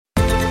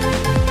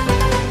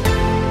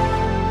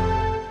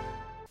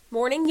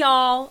Morning,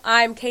 y'all.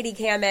 I'm Katie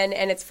Kamen,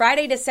 and it's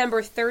Friday,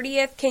 December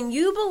 30th. Can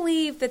you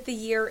believe that the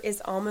year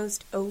is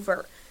almost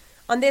over?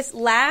 On this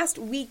last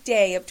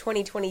weekday of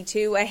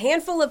 2022, a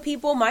handful of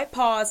people might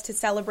pause to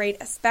celebrate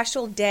a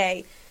special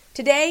day.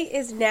 Today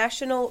is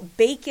National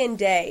Bacon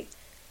Day.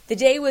 The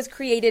day was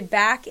created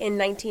back in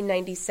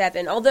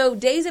 1997, although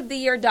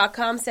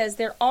daysoftheyear.com says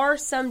there are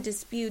some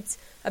disputes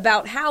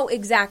about how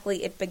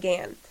exactly it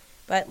began.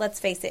 But let's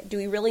face it, do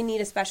we really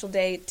need a special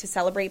day to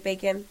celebrate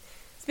bacon?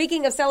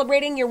 Speaking of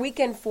celebrating, your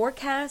weekend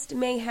forecast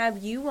may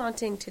have you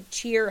wanting to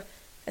cheer,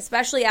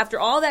 especially after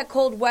all that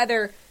cold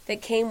weather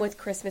that came with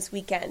Christmas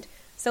weekend.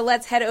 So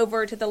let's head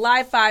over to the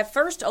Live 5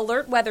 First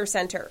Alert Weather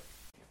Center.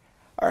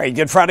 All right,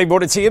 good Friday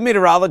morning to you.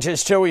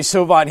 Meteorologist Joey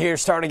Sylvan here,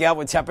 starting out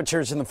with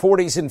temperatures in the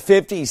 40s and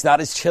 50s. Not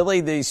as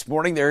chilly this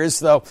morning. There is,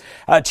 though,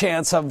 a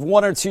chance of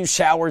one or two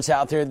showers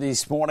out there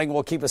this morning.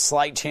 We'll keep a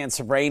slight chance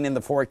of rain in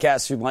the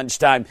forecast through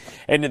lunchtime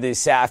into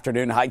this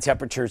afternoon. High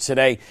temperatures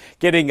today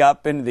getting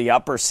up into the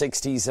upper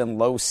 60s and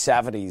low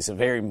 70s. A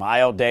very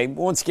mild day.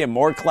 Once again,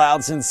 more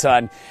clouds and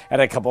sun and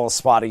a couple of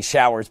spotty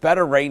showers.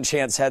 Better rain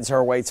chance heads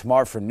our way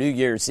tomorrow for New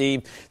Year's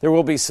Eve. There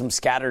will be some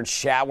scattered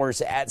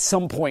showers at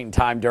some point in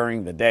time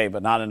during the day,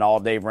 but not an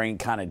all-day rain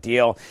kind of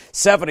deal.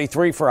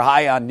 73 for a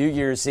high on New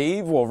Year's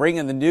Eve. We'll ring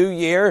in the new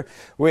year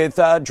with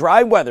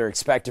dry weather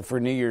expected for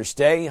New Year's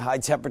Day. High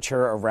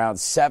temperature around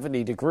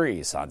 70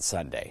 degrees on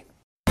Sunday.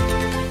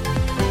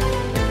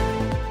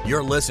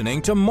 You're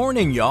listening to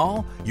Morning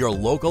Y'all, your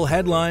local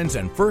headlines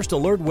and first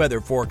alert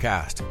weather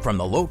forecast from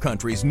the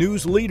Lowcountry's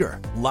news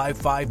leader, Live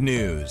 5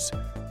 News.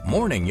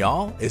 Morning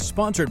Y'all is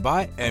sponsored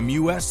by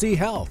MUSC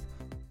Health.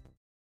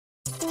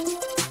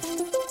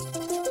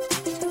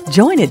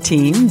 Join a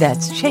team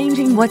that's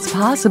changing what's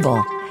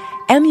possible.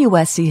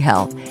 MUSC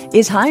Health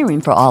is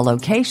hiring for all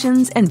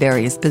locations and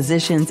various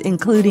positions,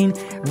 including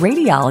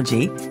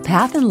radiology,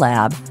 path and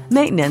lab,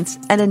 maintenance,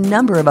 and a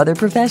number of other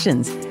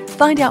professions.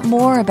 Find out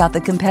more about the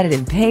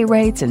competitive pay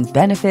rates and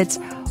benefits,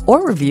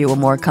 or review a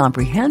more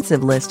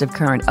comprehensive list of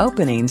current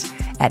openings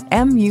at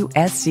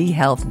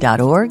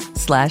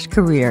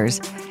muschealth.org/careers.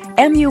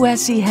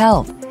 MUSC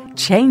Health,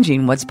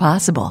 changing what's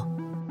possible.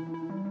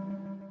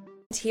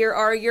 Here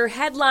are your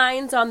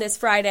headlines on this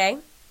Friday.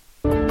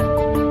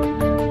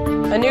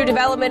 A new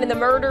development in the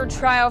murder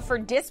trial for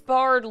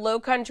disbarred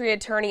Lowcountry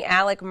attorney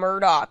Alec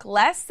Murdaugh.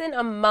 Less than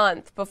a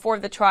month before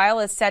the trial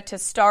is set to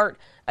start,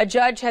 a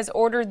judge has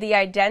ordered the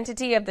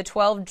identity of the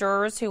 12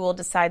 jurors who will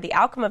decide the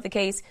outcome of the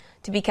case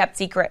to be kept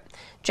secret.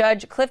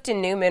 Judge Clifton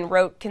Newman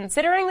wrote,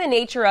 "Considering the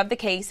nature of the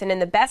case and in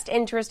the best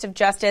interest of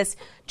justice,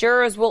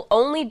 jurors will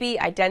only be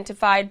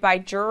identified by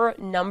juror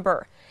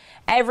number.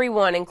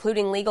 Everyone,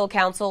 including legal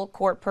counsel,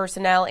 court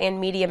personnel, and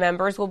media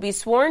members, will be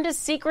sworn to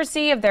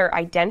secrecy of their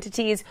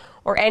identities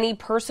or any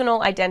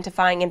personal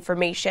identifying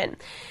information.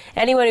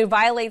 Anyone who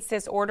violates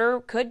this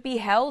order could be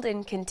held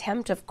in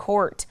contempt of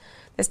court."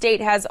 The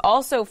state has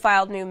also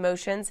filed new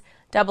motions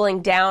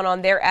doubling down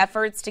on their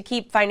efforts to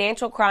keep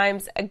financial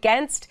crime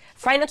evidence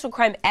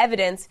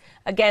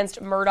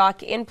against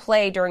Murdaugh in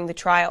play during the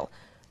trial.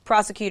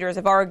 Prosecutors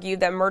have argued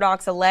that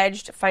Murdaugh's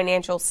alleged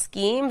financial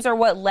schemes are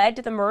what led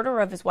to the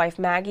murder of his wife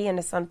Maggie and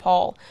his son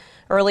Paul.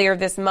 Earlier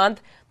this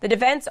month, the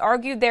defense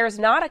argued there is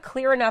not a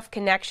clear enough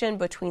connection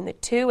between the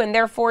two and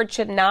therefore it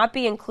should not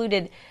be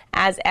included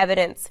as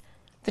evidence.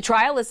 The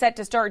trial is set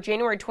to start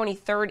January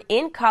 23rd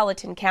in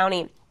Colleton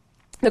County.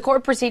 The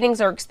court proceedings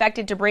are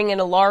expected to bring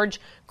in a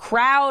large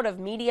crowd of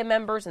media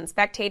members and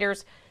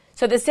spectators.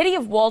 So the city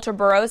of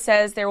Walterboro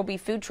says there will be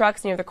food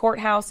trucks near the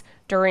courthouse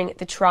during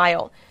the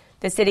trial.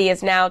 The city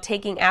is now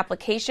taking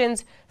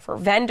applications for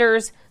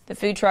vendors. The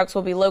food trucks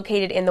will be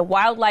located in the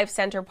Wildlife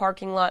Center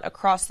parking lot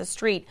across the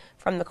street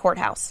from the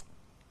courthouse.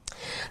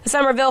 The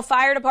Somerville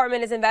Fire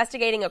Department is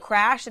investigating a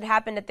crash that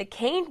happened at the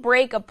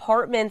Canebrake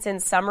Apartments in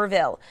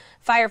Somerville.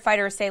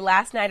 Firefighters say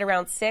last night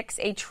around 6,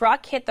 a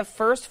truck hit the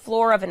first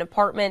floor of an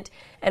apartment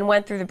and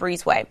went through the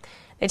breezeway.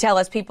 They tell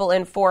us people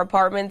in 4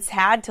 apartments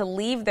had to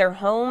leave their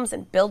homes,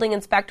 and building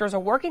inspectors are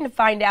working to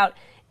find out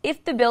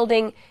if the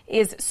building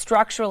is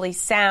structurally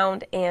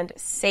sound and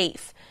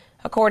safe.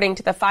 According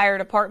to the fire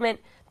department,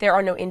 there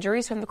are no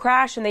injuries from the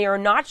crash, and they are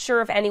not sure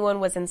if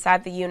anyone was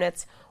inside the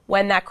units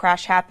when that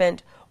crash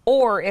happened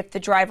or if the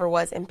driver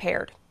was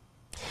impaired.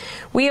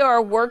 We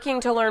are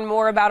working to learn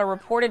more about a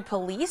reported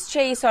police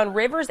chase on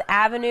Rivers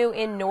Avenue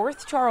in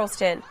North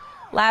Charleston.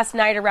 Last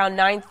night around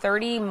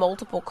 9:30,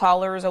 multiple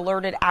callers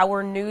alerted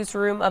our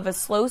newsroom of a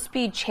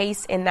slow-speed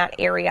chase in that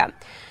area.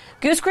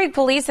 Goose Creek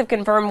police have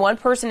confirmed one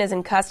person is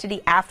in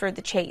custody after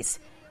the chase.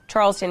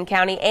 Charleston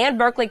County and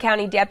Berkeley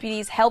County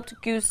deputies helped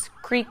Goose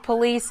Creek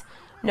police.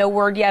 No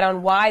word yet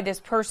on why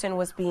this person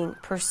was being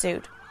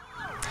pursued.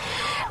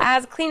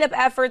 As cleanup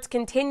efforts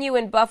continue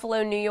in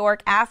Buffalo, New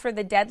York, after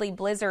the deadly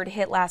blizzard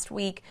hit last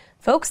week,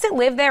 folks that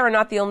live there are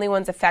not the only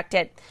ones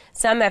affected.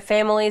 Some have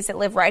families that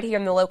live right here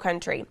in the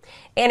Lowcountry.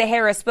 Anna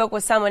Harris spoke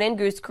with someone in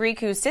Goose Creek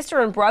whose sister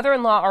and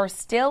brother-in-law are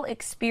still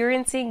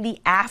experiencing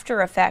the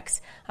after effects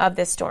of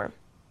this storm.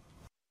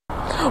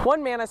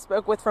 One man I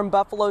spoke with from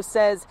Buffalo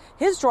says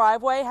his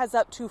driveway has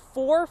up to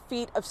 4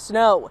 feet of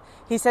snow.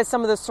 He says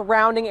some of the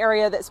surrounding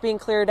area that's being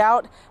cleared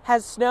out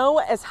has snow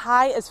as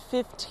high as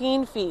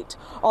 15 feet.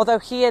 Although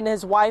he and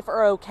his wife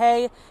are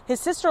okay, his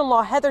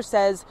sister-in-law Heather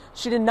says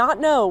she did not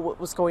know what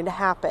was going to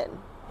happen.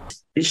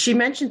 She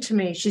mentioned to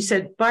me, she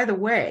said, by the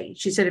way,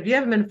 she said, if you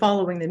haven't been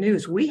following the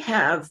news, we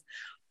have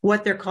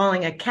what they're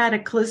calling a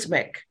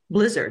cataclysmic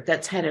blizzard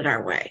that's headed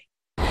our way.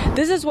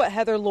 This is what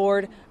Heather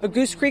Lord, a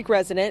Goose Creek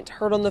resident,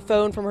 heard on the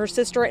phone from her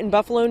sister in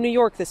Buffalo, New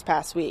York this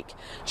past week.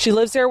 She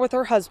lives there with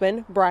her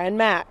husband, Brian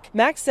Mack.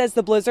 Mack says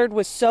the blizzard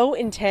was so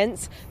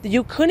intense that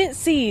you couldn't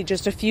see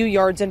just a few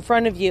yards in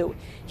front of you.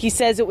 He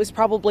says it was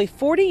probably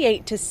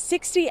 48 to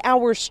 60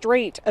 hours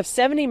straight of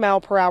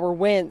 70-mile-per-hour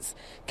winds,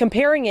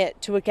 comparing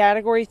it to a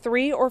Category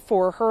 3 or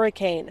 4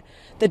 hurricane.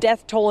 The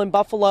death toll in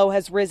Buffalo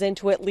has risen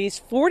to at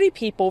least 40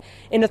 people,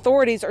 and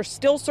authorities are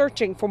still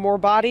searching for more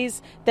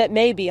bodies that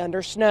may be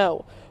under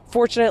snow.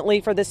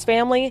 Fortunately for this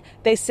family,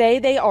 they say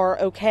they are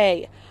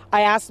okay.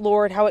 I asked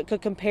Lord how it could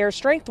compare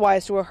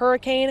strength-wise to a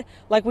hurricane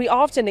like we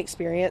often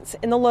experience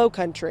in the Low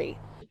Country.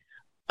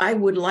 I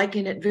would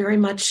liken it very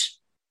much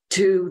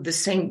to the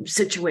same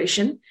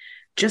situation,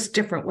 just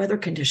different weather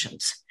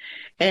conditions.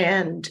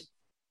 And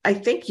I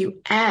think you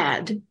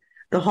add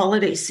the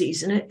holiday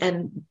season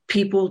and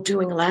people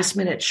doing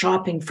last-minute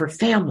shopping for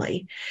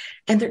family,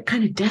 and they're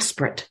kind of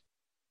desperate.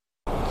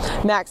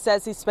 Max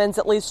says he spends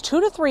at least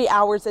 2 to 3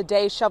 hours a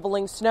day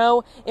shoveling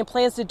snow and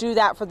plans to do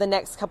that for the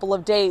next couple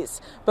of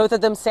days. Both of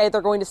them say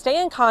they're going to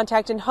stay in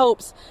contact in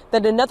hopes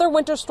that another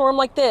winter storm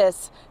like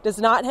this does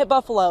not hit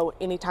Buffalo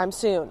anytime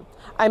soon.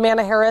 I'm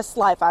Anna Harris,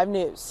 Live 5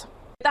 News.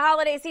 With the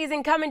holiday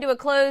season coming to a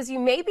close, you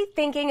may be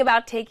thinking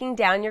about taking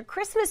down your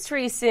Christmas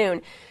tree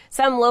soon.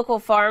 Some local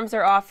farms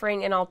are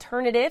offering an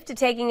alternative to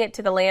taking it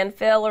to the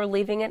landfill or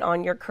leaving it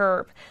on your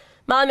curb.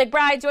 Molly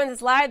McBride joins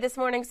us live this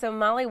morning. So,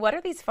 Molly, what are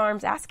these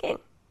farms asking?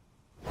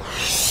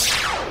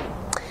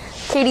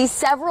 Katie,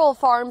 several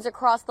farms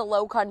across the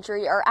Low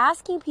Country are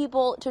asking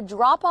people to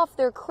drop off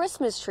their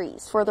Christmas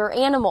trees for their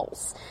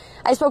animals.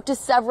 I spoke to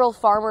several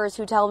farmers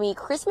who tell me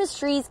Christmas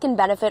trees can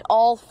benefit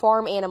all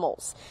farm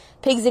animals.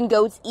 Pigs and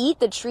goats eat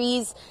the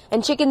trees,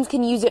 and chickens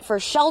can use it for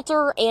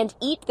shelter and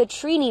eat the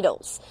tree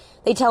needles.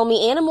 They tell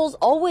me animals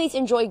always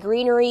enjoy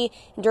greenery,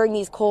 and during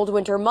these cold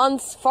winter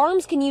months,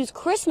 farms can use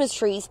Christmas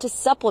trees to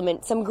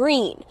supplement some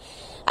green.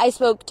 I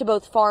spoke to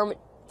both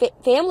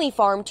Family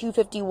Farm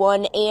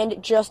 251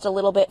 and Just a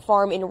Little Bit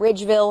Farm in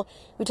Ridgeville,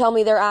 who tell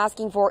me they're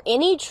asking for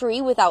any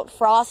tree without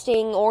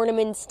frosting,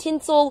 ornaments,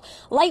 tinsel,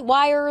 light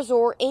wires,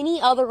 or any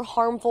other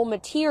harmful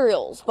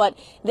materials. But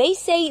they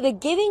say the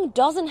giving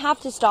doesn't have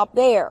to stop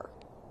there.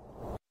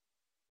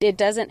 It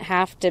doesn't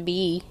have to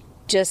be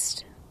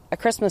just a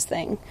Christmas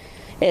thing.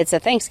 It's a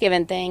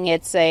Thanksgiving thing.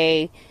 It's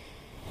a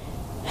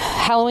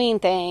Halloween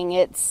thing.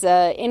 It's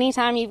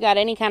anytime you've got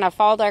any kind of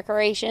fall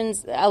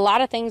decorations, a lot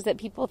of things that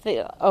people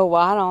think, oh,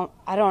 well,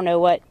 I don't know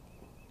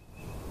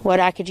what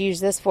I could use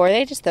this for.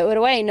 They just throw it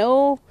away.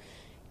 No,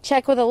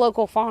 check with a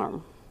local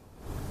farm,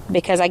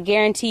 because I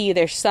guarantee you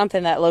there's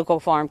something that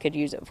local farm could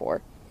use it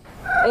for.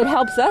 It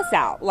helps us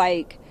out.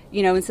 Like,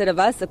 instead of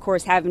us, of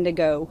course, having to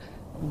go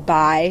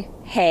buy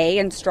hay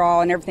and straw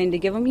and everything to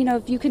give them,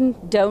 if you can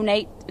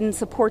donate and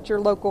support your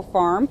local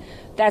farm,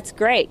 that's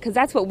great, because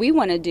that's what we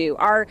want to do.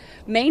 Our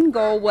main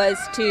goal was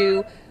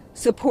to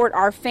support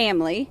our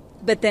family,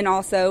 but then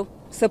also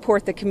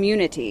support the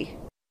community.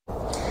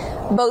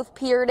 Both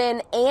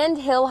Pearden and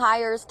Hill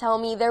Hires tell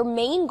me their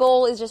main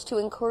goal is just to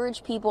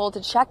encourage people to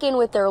check in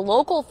with their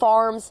local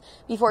farms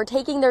before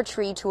taking their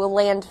tree to a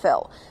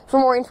landfill. For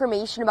more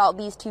information about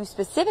these two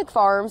specific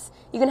farms,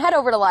 you can head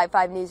over to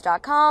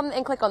live5news.com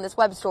and click on this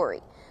web story.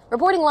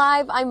 Reporting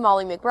live, I'm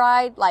Molly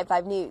McBride, Live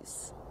 5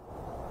 News.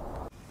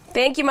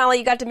 Thank you, Molly.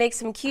 You got to make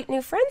some cute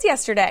new friends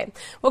yesterday.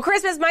 Well,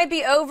 Christmas might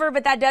be over,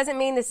 but that doesn't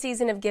mean the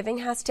season of giving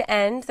has to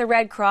end. The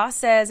Red Cross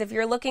says if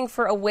you're looking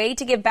for a way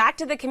to give back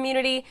to the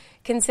community,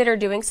 consider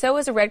doing so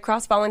as a Red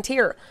Cross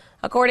volunteer.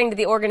 According to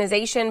the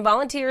organization,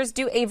 volunteers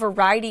do a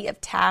variety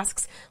of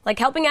tasks like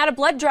helping out at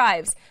blood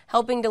drives,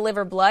 helping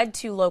deliver blood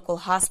to local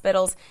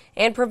hospitals,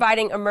 and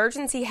providing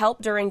emergency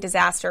help during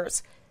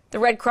disasters. The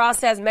Red Cross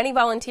says many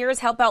volunteers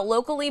help out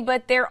locally,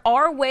 but there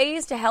are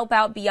ways to help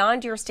out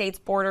beyond your state's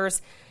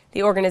borders.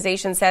 The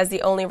organization says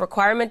the only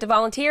requirement to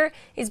volunteer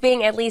is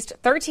being at least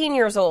 13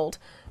 years old.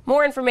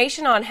 More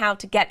information on how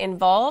to get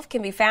involved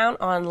can be found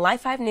on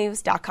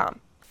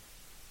live5news.com.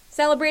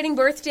 Celebrating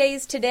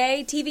birthdays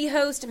today, TV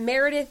host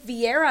Meredith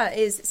Vieira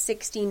is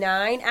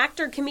 69.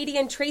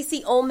 Actor-comedian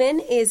Tracy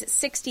Ullman is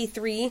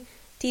 63.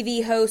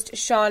 TV host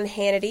Sean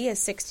Hannity is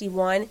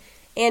 61.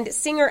 And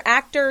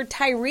singer-actor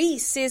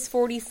Tyrese is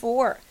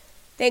 44.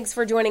 Thanks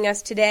for joining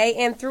us today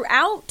and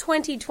throughout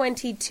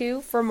 2022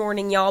 for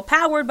Morning Y'all,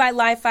 powered by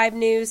Live 5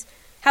 News.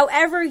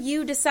 However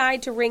you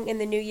decide to ring in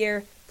the new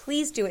year,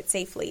 please do it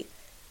safely.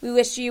 We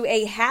wish you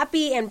a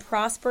happy and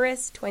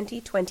prosperous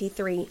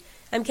 2023.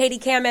 I'm Katie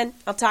Kamen.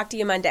 I'll talk to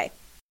you Monday.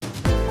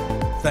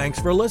 Thanks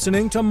for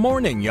listening to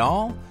Morning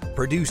Y'all,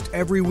 produced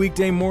every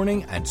weekday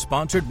morning and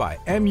sponsored by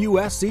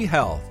MUSC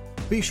Health.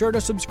 Be sure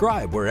to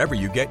subscribe wherever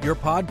you get your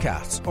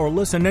podcasts or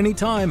listen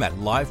anytime at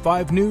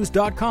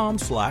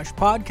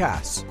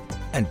live5news.com/podcasts.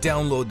 And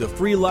download the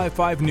free Live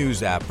 5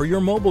 News app for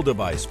your mobile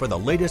device for the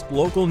latest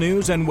local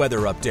news and weather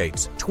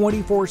updates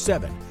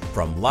 24/7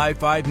 from Live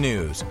 5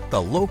 News, the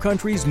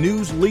Lowcountry's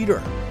news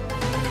leader.